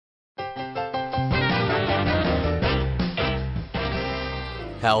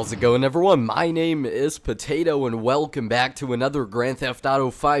How's it going, everyone? My name is Potato and welcome back to another Grand Theft Auto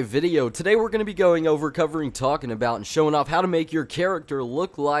 5 video. Today we're going to be going over, talking about, and showing off how to make your character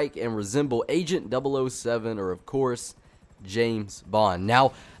look like and resemble Agent 007 or, of course, James Bond.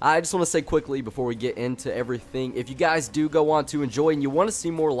 Now, I just want to say quickly before we get into everything, if you guys do go on to enjoy and you want to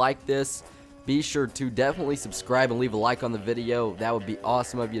see more like this, be sure to definitely subscribe and leave a like on the video. That would be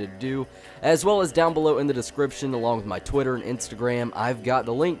awesome of you to do. As well as down below in the description, along with my Twitter and Instagram, I've got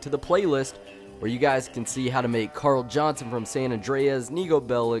the link to the playlist where you guys can see how to make Carl Johnson from San Andreas, Niko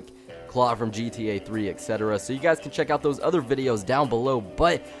Bellic, Claude from GTA 3, etc. So you guys can check out those other videos down below.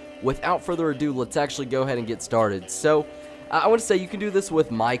 But without further ado, let's actually go ahead and get started. So I want to say you can do this with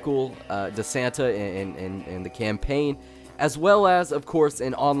Michael DeSanta in the campaign, as well as, of course,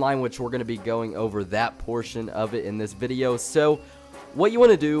 in online, which we're going to be going over that portion of it in this video. So what you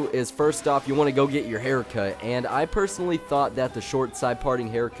want to do is, first off, you want to go get your haircut, and I personally thought that the short side parting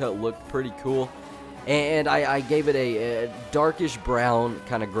haircut looked pretty cool, and I gave it a darkish brown,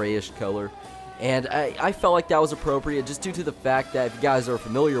 kind of grayish color, and I felt like that was appropriate just due to the fact that if you guys are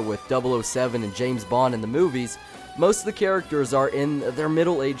familiar with 007 and James Bond in the movies, most of the characters are they're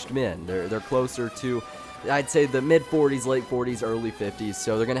middle-aged men. They're closer to, I'd say, the mid-40s, late 40s, early 50s,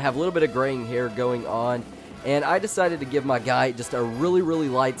 so they're going to have a little bit of graying hair going on, and I decided to give my guy just a really, really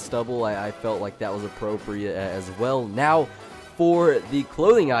light stubble. I felt like that was appropriate as well. Now, for the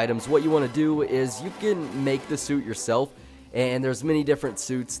clothing items, what you want to do is you can make the suit yourself, and there's many different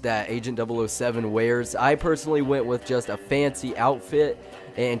suits that Agent 007 wears. I personally went with just a fancy outfit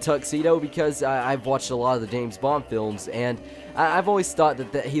and tuxedo because I've watched a lot of the James Bond films, and I've always thought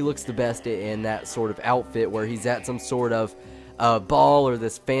that he looks the best in that sort of outfit where he's at some sort of ball or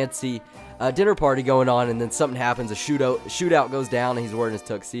this fancy dinner party going on, and then something happens, a shootout goes down, and he's wearing his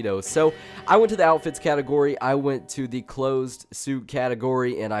tuxedo. So I went to the outfits category, I went to the closed suit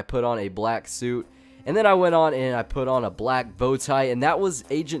category, and I put on a black suit. And then I went on and I put on a black bow tie, and that was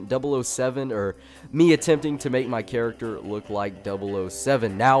Agent 007, or me attempting to make my character look like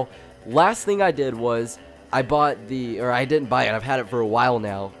 007. Now, last thing I did was I bought I didn't buy it, I've had it for a while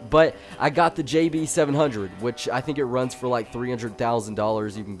now, but I got the JB 700, which I think it runs for like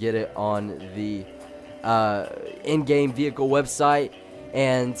 $300,000. You can get it on the in-game vehicle website.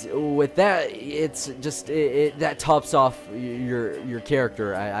 And with that, it's just that tops off your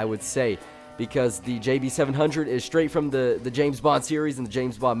character, I would say, because the JB 700 is straight from the James Bond series and the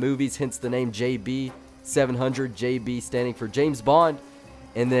James Bond movies, hence the name JB 700, JB standing for James Bond,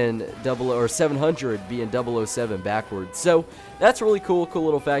 and then 700 being 007 backwards. So that's really cool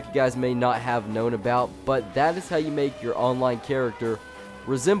little fact you guys may not have known about, but that is how you make your online character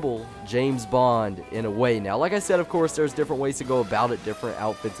resemble James Bond in a way. Now, like I said, of course, there's different ways to go about it, different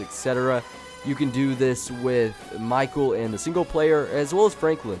outfits, etc. You can do this with Michael in the single player, as well as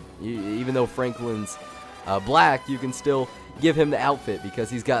Franklin. Even though Franklin's black, you can still give him the outfit because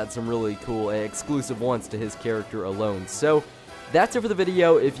he's got some really cool exclusive ones to his character alone. So that's it for the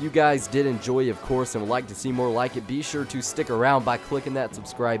video. If you guys did enjoy, of course, and would like to see more like it, be sure to stick around by clicking that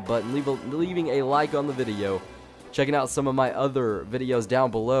subscribe button, leaving a like on the video, checking out some of my other videos down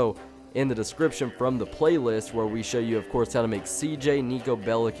below in the description from the playlist where we show you, of course, how to make CJ, Niko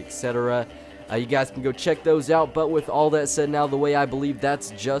Bellic, etc. You guys can go check those out, but with all that said now, the way I believe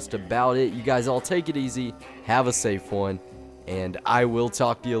that's just about it. You guys all take it easy, have a safe one, and I will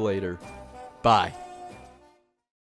talk to you later. Bye.